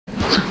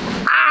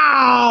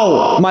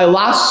Ow! My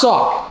last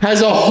sock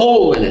has a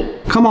hole in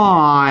it. Come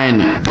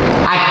on.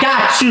 I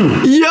got you.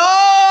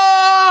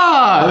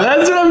 Yeah!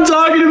 That's what I'm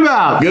talking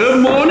about. Good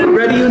morning.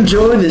 Ready to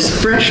enjoy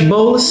this fresh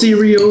bowl of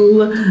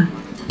cereal.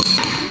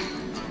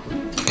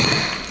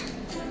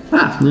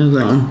 Ah, there's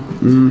that one.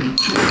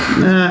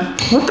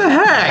 What the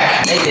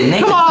heck?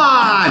 Nathan. Come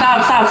on!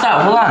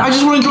 Stop. Hold on. I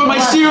just want to enjoy my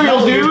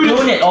cereal, dude. You're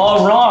doing it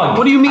all wrong.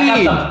 What do you mean?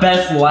 I got the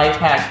best life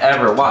hack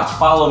ever. Watch.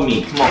 Follow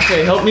me. Come on.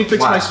 Okay, help me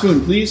fix my spoon,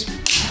 please.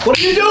 What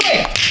are you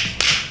doing?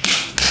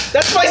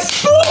 That's my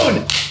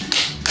spoon!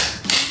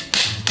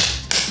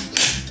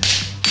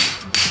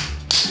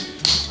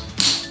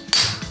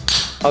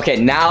 Okay,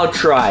 now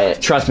try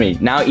it. Trust me.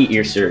 Now eat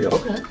your cereal.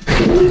 Okay.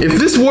 If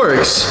this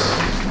works,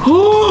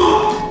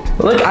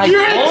 look,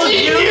 you're a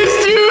genius,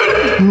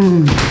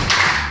 dude!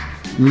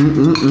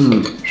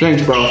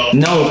 Thanks, bro.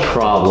 No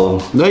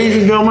problem. Ladies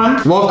and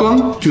gentlemen,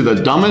 welcome to the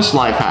dumbest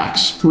life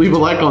hacks. Leave a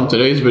like on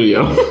today's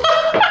video.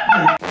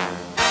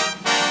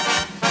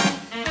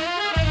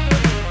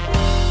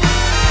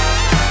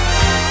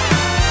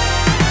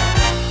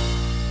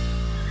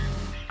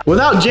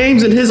 Without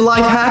James and his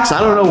life hacks, I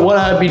don't know what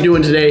I'd be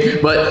doing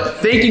today, but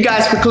thank you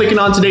guys for clicking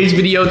on today's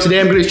video. Today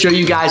I'm going to show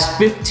you guys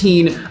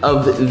 15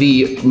 of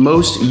the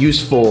most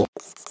useful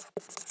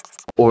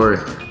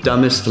or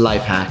dumbest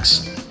life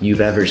hacks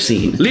you've ever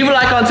seen. Leave a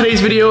like on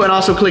today's video and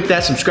also click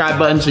that subscribe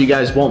button so you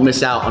guys won't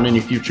miss out on any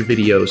future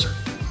videos.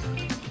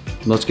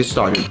 Let's get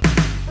started.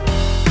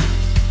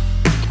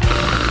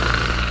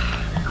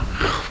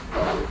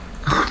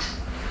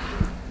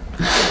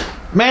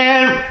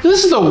 Man,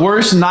 this is the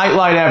worst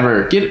nightlight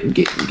ever. Get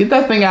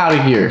that thing out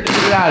of here. Get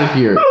it out of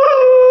here.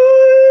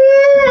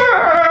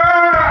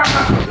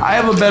 I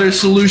have a better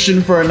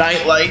solution for a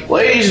nightlight.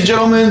 Ladies and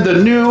gentlemen, the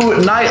new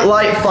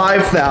Nightlight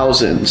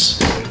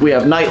 5000s. We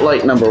have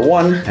nightlight number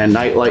 1 and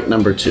nightlight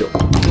number 2.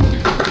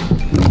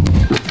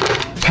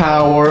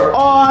 Power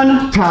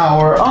on,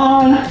 power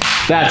on.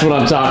 That's what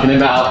I'm talking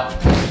about.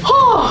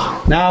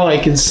 Now I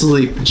can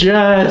sleep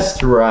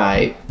just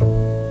right.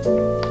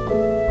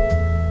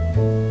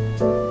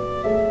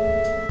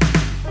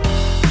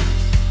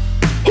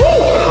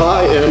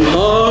 I am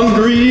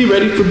hungry,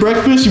 ready for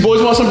breakfast. You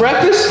boys want some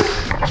breakfast?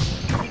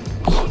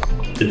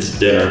 It's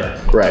dinner.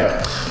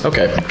 Right.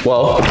 Okay.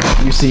 Well,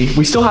 you see,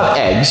 we still have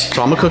eggs,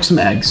 so I'm gonna cook some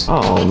eggs.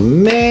 Oh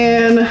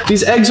man,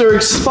 these eggs are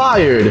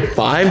expired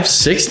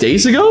 5-6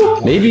 days ago?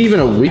 Maybe even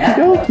a week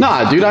ago?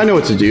 Nah, dude, I know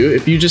what to do.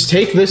 If you just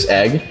take this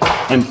egg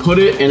and put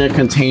it in a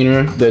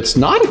container that's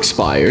not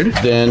expired,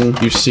 then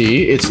you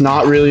see it's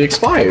not really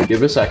expired.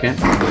 Give it a second.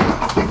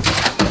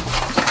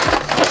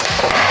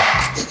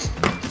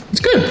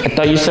 I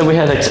thought you said we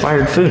had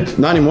expired food.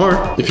 Not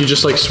anymore. If you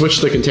just like switch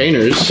the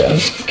containers. Okay.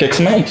 Kick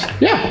some eggs.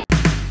 Yeah.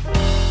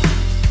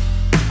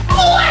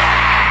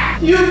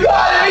 You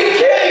gotta be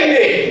kidding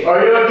me!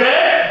 Are you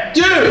okay?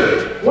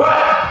 Dude! What?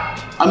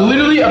 I'm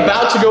literally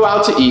about to go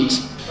out to eat,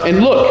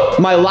 and look,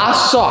 my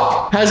last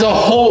sock has a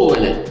hole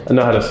in it. I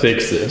know how to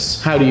fix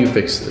this. How do you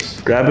fix this?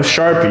 Grab a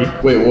Sharpie.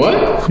 Wait,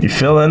 what? You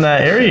fill in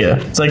that area.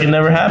 It's like it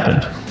never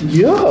happened.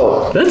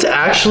 Yo, that's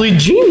actually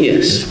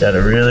genius.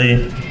 Gotta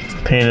really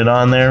paint it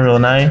on there real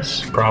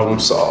nice. Problem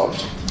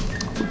solved.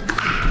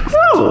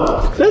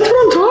 Bro, that's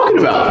what I'm talking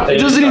about. It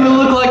doesn't even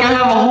look like I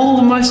have a hole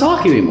in my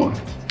sock anymore.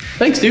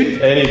 Thanks,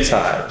 dude.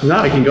 Anytime.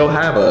 Now I can go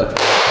have a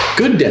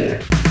good dinner.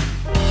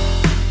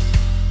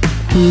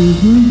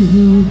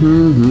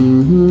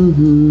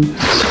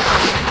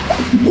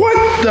 What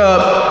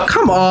the?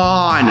 Come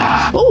on.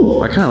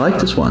 Oh, I kind of like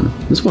this one.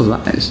 This one's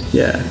nice.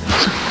 Yeah.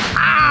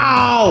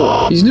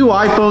 Ow! These new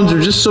iPhones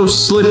are just so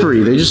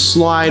slippery. They just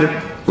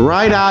slide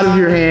right out of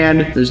your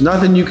hand. There's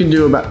nothing you can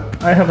do about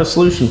it. I have a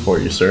solution for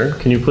you, sir.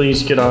 Can you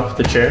please get off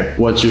the chair?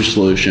 What's your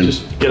solution?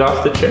 Just get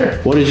off the chair.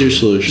 What is your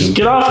solution? Just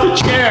get off the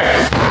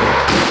chair.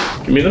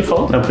 Give me the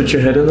phone. Now put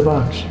your head in the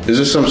box. Is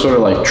this some sort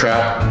of like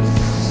trap?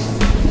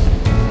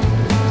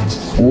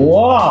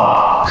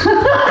 Whoa.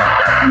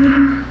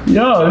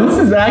 Yo, this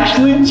is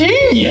actually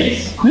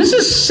genius. This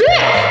is sick.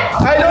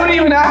 I don't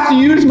even have to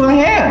use my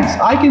hands.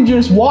 I can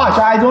just watch.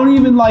 I don't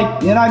even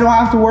and I don't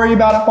have to worry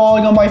about it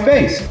falling on my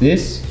face.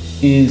 This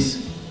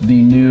is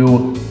the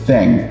new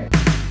thing.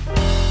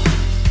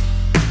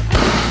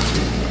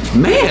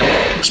 Man,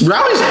 this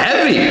brownie's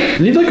heavy. I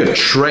need like a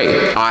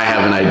tray. I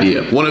have an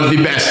idea. One of the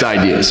best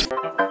ideas.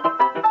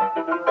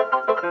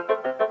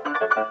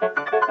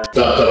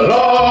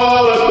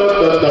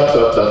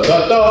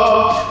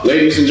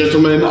 Ladies and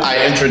gentlemen,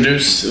 I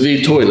introduce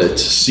the toilet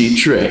seat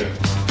tray.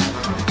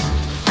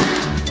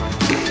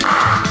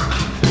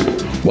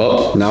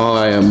 Well, now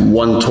I am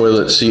one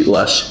toilet seat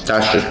less.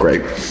 That's just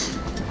great.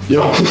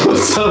 Yo,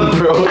 what's up,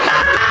 bro?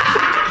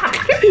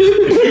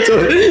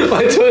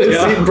 My toilet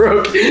seat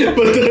broke,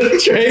 but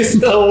the tray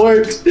still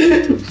works.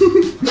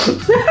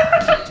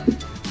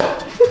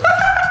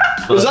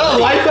 Was that a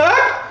life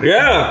hack?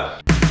 Yeah.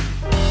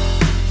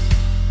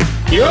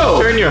 You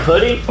turn your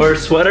hoodie or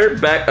sweater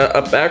back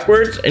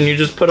backwards, and you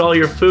just put all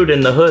your food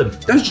in the hood.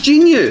 That's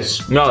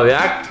genius. No,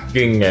 that's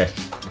genius.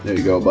 There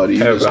you go, buddy.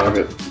 You deserve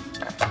it.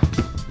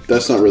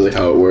 That's not really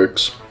how it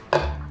works.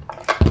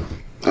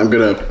 I'm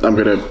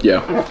gonna,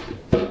 yeah.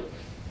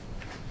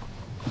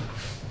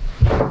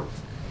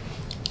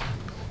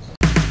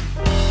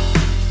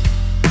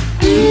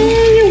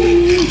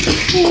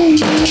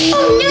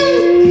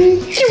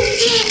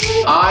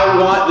 I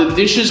want the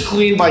dishes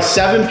cleaned by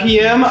 7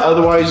 p.m.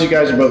 Otherwise, you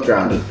guys are both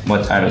grounded.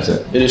 What time is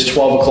it? It is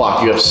 12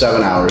 o'clock. You have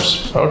 7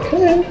 hours.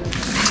 Okay.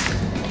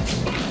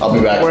 I'll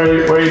be back.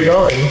 Where are you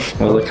going?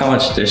 Well, look how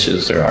much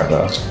dishes there are,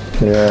 though.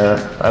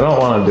 Yeah, I don't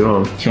want to do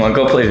them. You want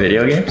to go play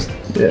video games?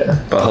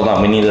 Yeah. But hold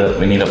on, we need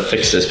to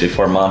fix this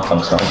before Mom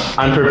comes home.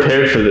 I'm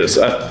prepared for this.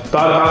 I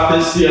thought about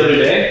this the other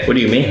day. What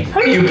do you mean? How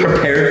are you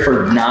prepared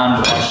for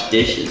non-washed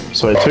dishes?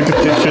 So I took a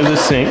picture of the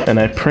sink and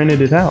I printed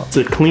it out. It's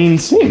a clean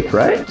sink,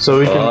 right? So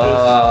we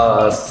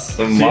can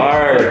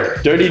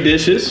Smart. dirty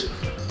dishes.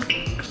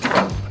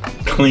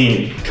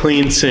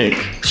 Clean sink.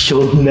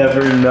 She'll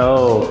never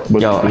know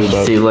what to do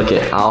about see, look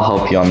it. I'll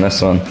help you on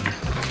this one.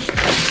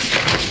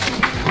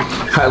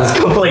 All right, let's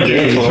go play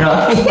games.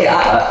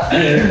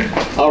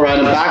 Yeah. All right,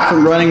 I'm back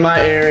from running my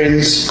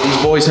errands.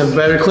 These boys have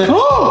better clean.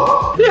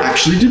 Oh, they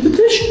actually did the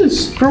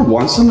dishes for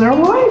once in their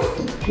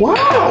life.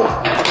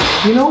 Wow.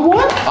 You know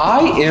what? I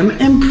am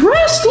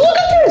impressed. Look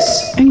at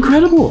this.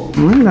 Incredible.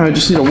 All right, now I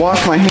just need to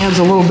wash my hands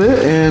a little bit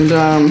and,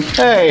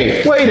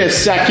 hey, wait a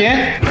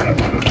second.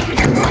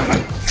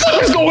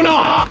 What's going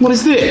on? What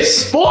is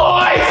this?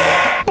 Boys!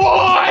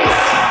 Boys!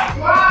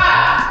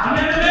 I'm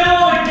in the middle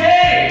of the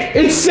game.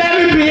 It's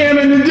 7 p.m.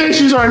 and the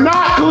dishes are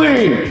not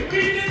clean. We did the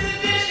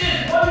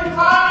dishes. What are you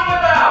talking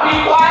about? Be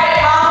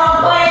quiet, Mom.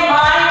 I'm playing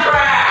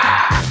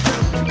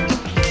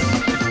Minecraft.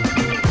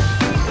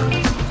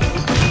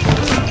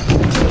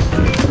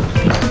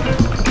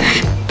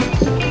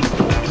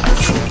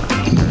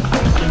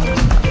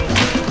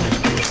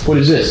 What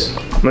is this?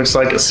 Looks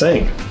like a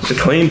sink. It's a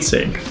clean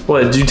sink.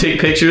 What, did you take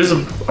pictures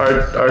of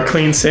our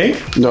clean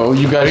sink? No,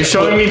 you guys Are you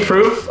showing me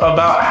proof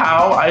about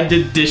how I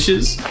did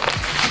dishes?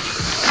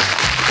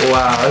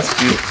 Wow, that's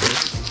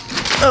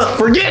beautiful.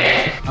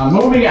 Forget it. I'm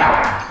moving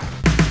out.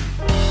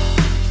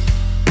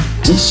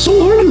 It's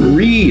so hard to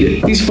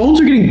read. These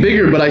phones are getting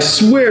bigger, but I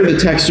swear the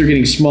texts are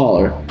getting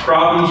smaller.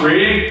 Problems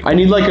reading? I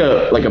need like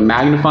a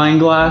magnifying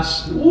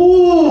glass.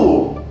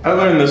 Ooh! I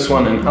learned this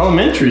one in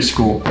elementary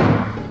school.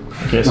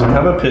 Okay, so I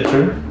have a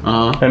picture.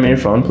 Hand me your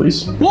phone,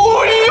 please. Whoa,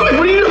 what are you doing?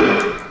 What are you doing?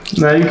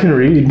 Now you can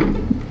read.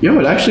 Yo,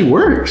 it actually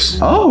works.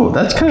 Oh,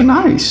 that's kind of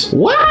nice.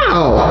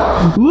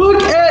 Wow.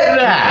 Look at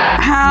that.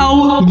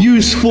 How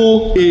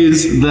useful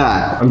is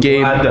that? I'm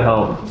glad to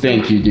help.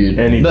 Thank you, dude.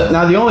 Anything. But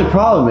now the only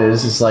problem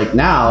is like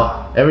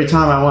now, every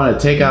time I want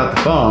to take out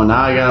the phone,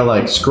 now I gotta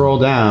like scroll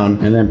down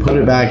and then put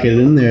it back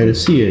in there to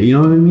see it. You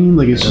know what I mean?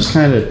 Like it's just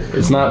kind of,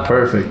 It's not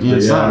perfect.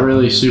 it's not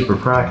really super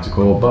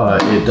practical,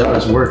 but it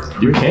does work.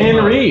 You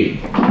can read.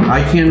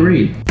 I can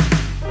read.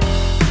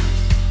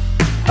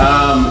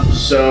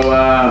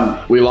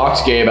 We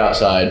locked Gabe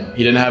outside.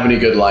 He didn't have any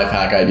good life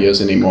hack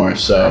ideas anymore,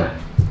 so.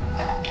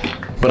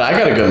 But I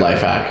got a good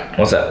life hack.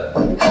 What's that?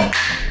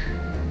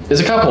 It's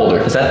a cup holder.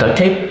 Is that duct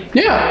tape?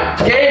 Yeah.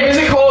 Gabe, is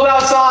it cold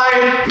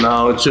outside?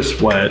 No, it's just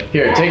wet.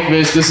 Here, take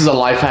this. This is a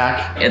life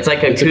hack. It's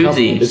like a It's a cup-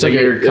 koozie, it's so like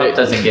a- your cup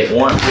doesn't get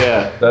warm.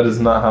 Yeah. That is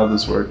not how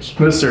this works.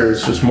 Mister,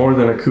 it's just more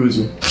than a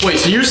koozie. Wait,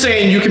 so you're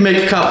saying you can make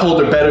a cup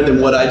holder better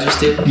than what I just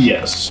did?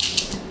 Yes.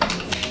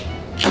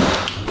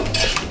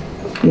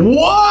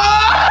 What?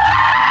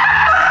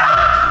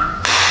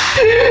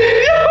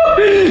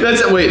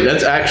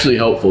 That's actually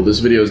helpful. This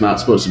video is not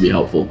supposed to be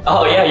helpful.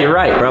 Oh yeah, you're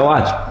right, bro.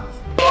 Watch.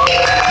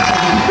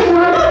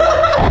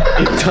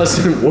 It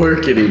doesn't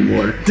work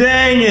anymore.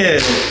 Dang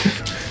it!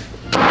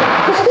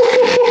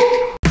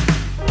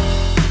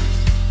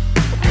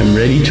 I'm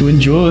ready to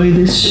enjoy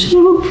this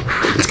soup.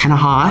 It's kind of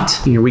hot.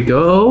 Here we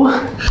go.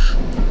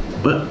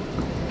 But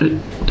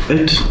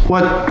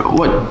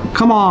what?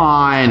 Come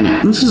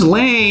on. This is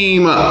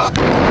lame.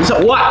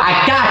 What?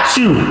 I got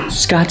you.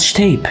 Scotch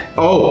tape.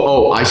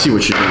 Oh, I see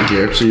what you're doing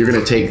here. So you're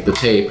gonna take the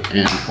tape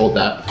and hold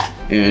that,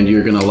 and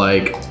you're gonna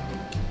like,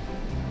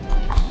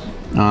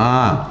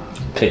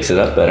 Picks it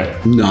up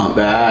better. not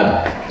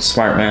bad.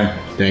 Smart man.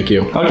 Thank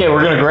you. Okay,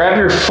 we're gonna grab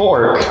your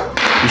fork.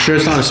 You sure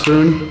it's not a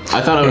spoon?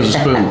 I thought it was a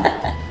spoon.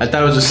 I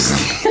thought it was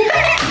just.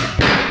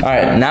 All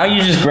right, now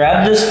you just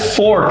grab this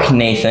fork,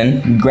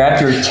 Nathan. You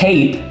grab your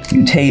tape.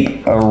 You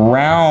tape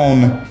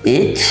around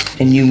it,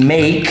 and you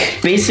make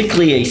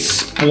basically a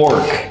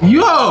spork.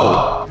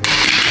 Yo!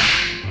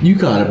 You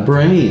got a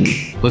brain.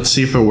 Let's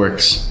see if it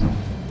works.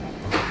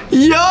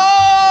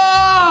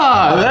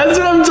 Yeah! That's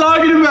what I'm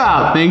talking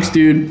about. Thanks,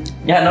 dude.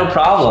 Yeah, no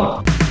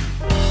problem.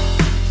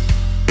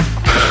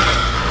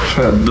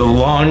 The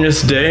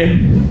longest day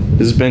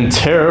has been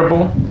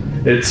terrible.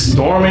 It's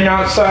storming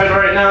outside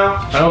right now.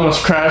 I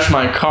almost crashed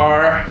my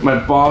car. My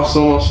boss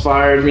almost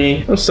fired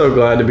me. I'm so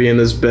glad to be in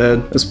this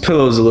bed. This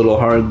pillow's a little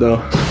hard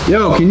though.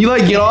 Yo, can you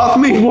like get off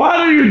me? What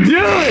are you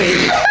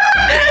doing?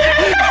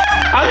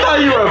 I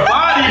thought you were a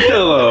body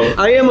pillow.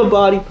 I am a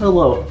body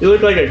pillow. You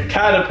look like a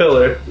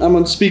caterpillar. I'm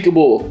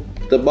unspeakable.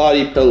 The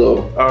body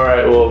pillow. All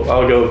right, well,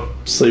 I'll go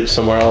sleep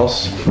somewhere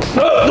else.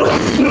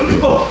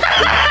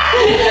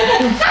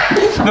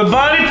 The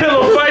body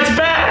pillow fights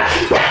back.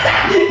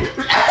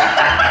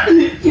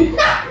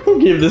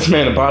 this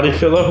man a body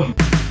pillow.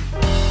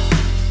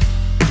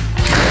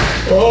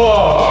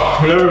 Oh,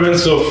 I've never been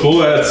so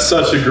full. I had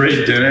such a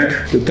great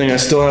dinner. Good thing I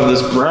still have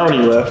this brownie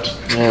left.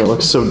 Man, it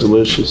looks so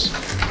delicious.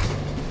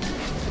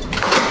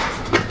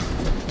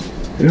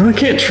 You know, I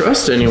can't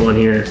trust anyone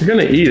here. You're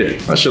gonna eat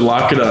it. I should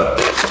lock it up.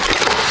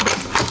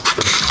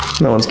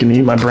 No one's gonna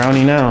eat my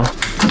brownie now.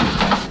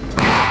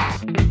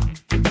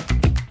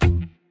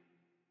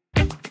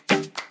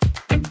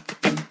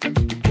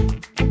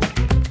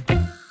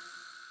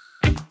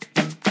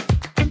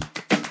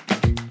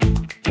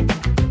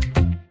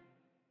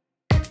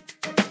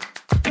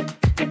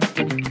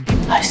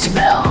 I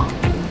smell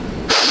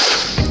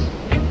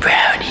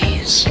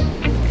brownies.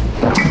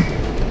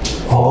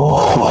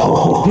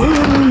 Oh,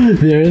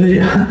 there they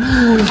are.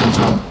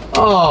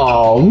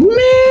 Oh,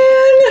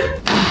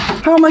 man.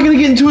 How am I going to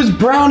get into his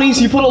brownies?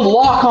 He put a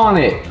lock on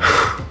it.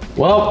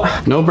 Well,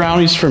 no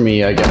brownies for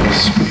me, I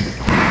guess.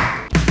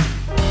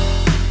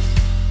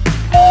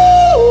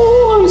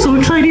 Oh, I'm so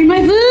excited,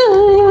 my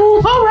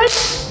food. All right.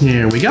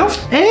 Here we go.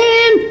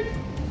 And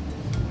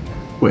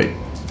wait.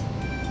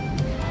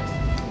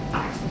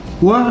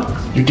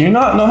 What? You do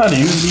not know how to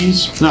use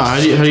these? No, how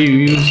do you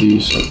use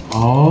these?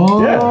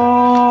 Oh. Yeah.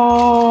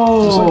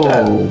 Just like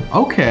that.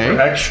 Okay.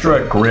 For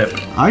extra grip.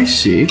 I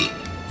see.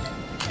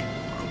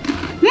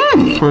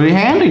 Pretty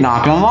handy,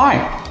 not gonna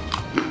lie.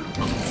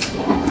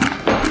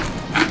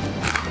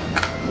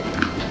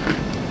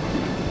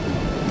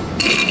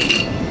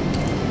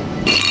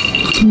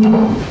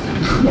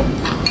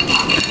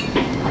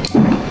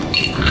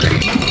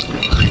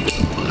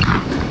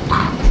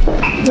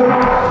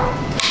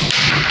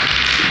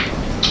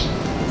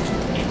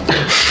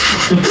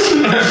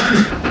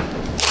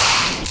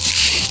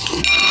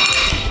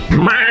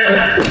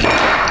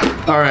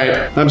 All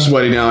right, I'm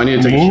sweaty now. I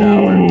need to take a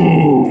shower.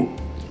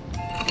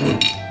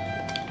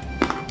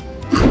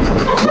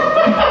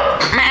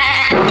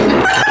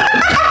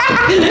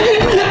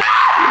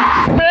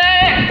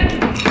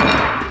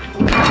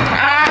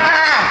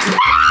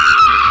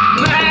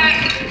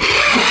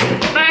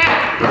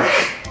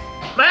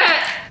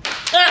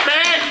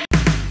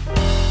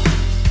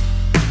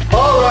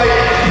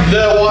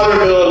 The water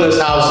bill in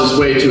this house is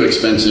way too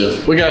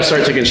expensive. We gotta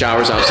start taking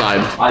showers outside.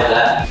 Why is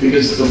that?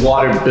 Because the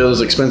water bill is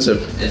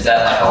expensive. Is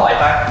that like a life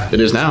hack? It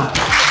is now.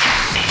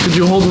 Could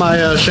you hold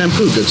my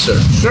shampoo, good sir?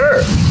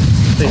 Sure.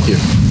 Thank you.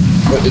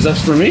 What, is that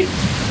for me?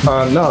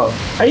 No.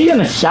 How are you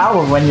gonna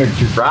shower when you're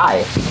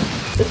dry?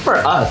 It's for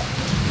us.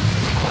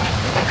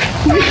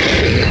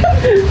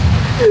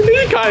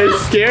 This guy is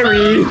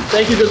scary.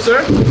 Thank you, good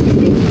sir.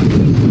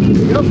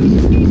 Yep.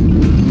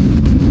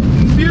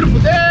 Beautiful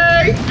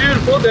day.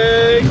 Beautiful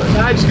day.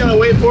 Now I just gotta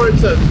wait for it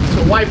to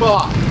wipe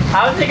off.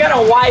 How's it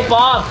gonna wipe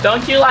off?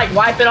 Don't you like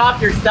wipe it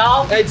off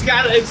yourself?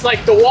 It's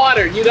like the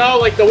water, you know,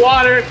 like the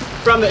water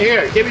from the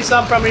here. Give me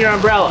some from your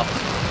umbrella.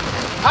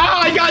 Oh,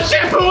 I got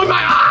shampoo in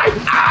my eye!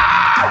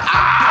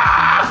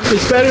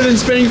 It's better than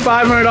spending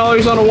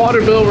 $500 on a water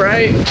bill,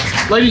 right?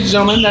 Ladies and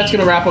gentlemen, that's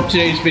gonna wrap up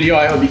today's video.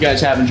 I hope you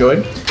guys have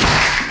enjoyed.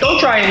 Don't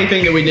try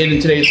anything that we did in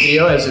today's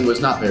video, as it was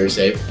not very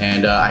safe.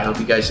 And I hope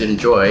you guys did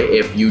enjoy.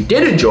 If you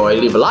did enjoy,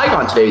 leave a like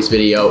on today's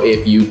video.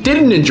 If you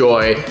didn't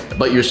enjoy,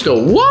 but you're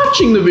still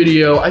watching the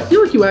video, I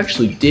feel like you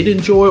actually did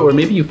enjoy, or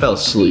maybe you fell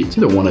asleep. It's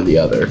either one or the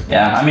other.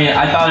 Yeah, I mean,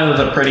 I thought it was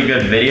a pretty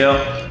good video.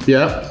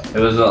 Yeah. It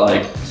was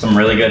like some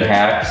really good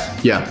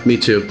hacks. Yeah, me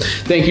too.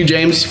 Thank you,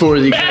 James, for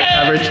the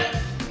coverage.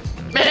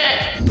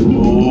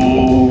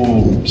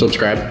 Ooh.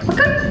 Subscribe.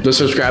 The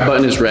subscribe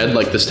button is red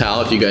like this towel.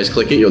 If you guys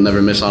click it, you'll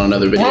never miss on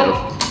another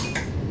video.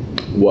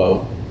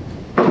 Whoa.